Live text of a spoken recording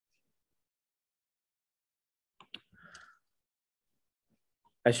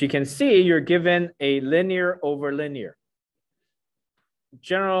As you can see, you're given a linear over linear.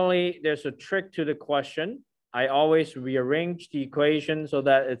 Generally, there's a trick to the question. I always rearrange the equation so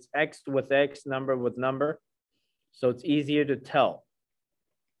that it's x with x, number with number. So it's easier to tell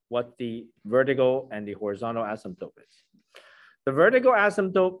what the vertical and the horizontal asymptote is. The vertical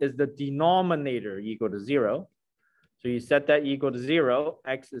asymptote is the denominator equal to 0. So you set that equal to 0,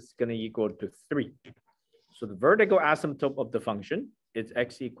 x is going to equal to 3. So the vertical asymptote of the function is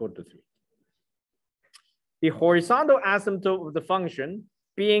x equal to 3. The horizontal asymptote of the function,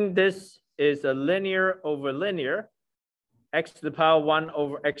 being this is a linear over linear, x to the power 1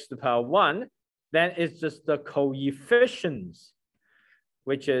 over x to the power 1, then it's just the coefficients,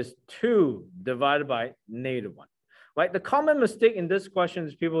 which is 2 divided by -1. Right? The common mistake in this question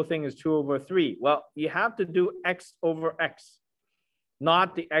is people think it's 2 over 3. Well, you have to do x over x,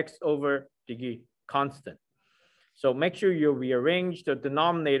 not the x over the constant. So make sure you rearrange the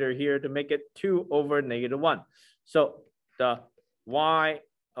denominator here to make it 2 over -1. So the y,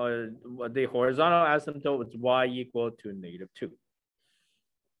 or the horizontal asymptote is y equal to -2.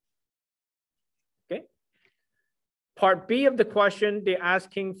 Okay. Part B of the question, they're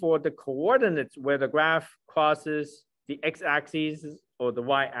asking for the coordinates where the graph crosses the x-axis or the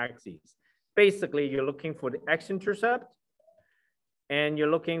y-axis. Basically, you're looking for the x-intercept and you're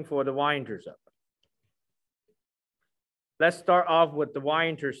looking for the y-intercept. Let's start off with the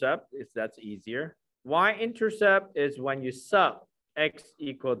y-intercept, if that's easier. Y-intercept is when you sub x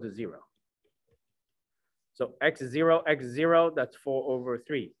equal to 0. So x0, that's 4 over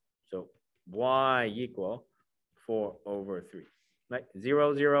 3. So y equal 4 over 3, right?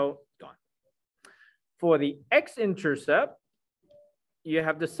 0, 0, gone. For the x-intercept, you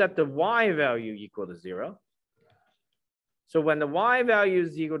have to set the y value equal to 0. So when the y value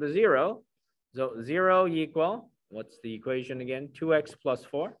is equal to 0, so 0 equal, what's the equation again? 2x plus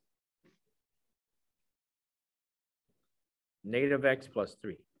 4. -x plus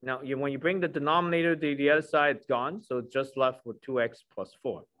 3. Now, when you bring the denominator to the other side, it's gone. So it's just left with 2x plus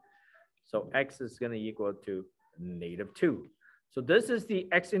 4. So x is going to equal to -2. So this is the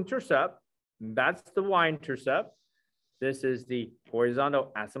x-intercept. That's the y-intercept. This is the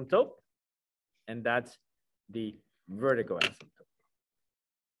horizontal asymptote. And that's the vertical asymptote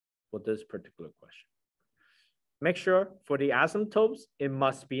for this particular question. Make sure for the asymptotes, it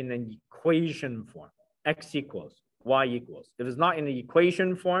must be in an equation form. X equals, y equals. If it's not in the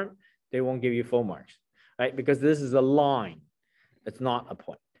equation form, they won't give you full marks, right? Because this is a line. It's not a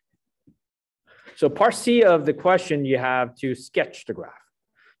point. So part C of the question, you have to sketch the graph.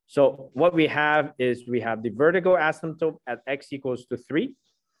 So what we have is we have the vertical asymptote at x equals to 3.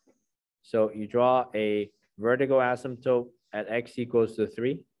 So you draw a vertical asymptote at x equals to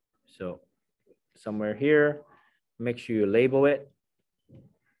 3. So somewhere here, make sure you label it.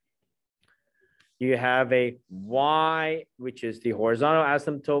 You have a y, which is the horizontal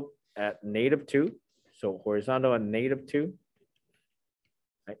asymptote at -2. So horizontal at -2,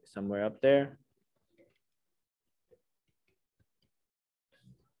 right, somewhere up there.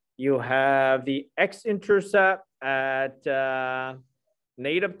 You have the x-intercept at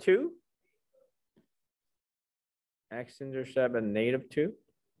 -2. X-intercept at -2.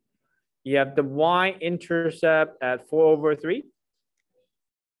 You have the y-intercept at 4 over 3.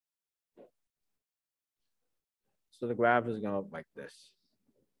 So the graph is going to look like this.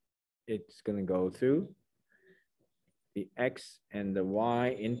 It's going to go through the x and the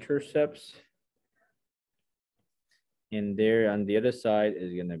y-intercepts. And there on the other side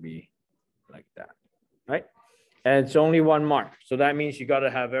is going to be like that, right? And it's only 1 mark. So that means you got to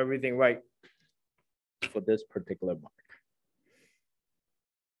have everything right for this particular mark.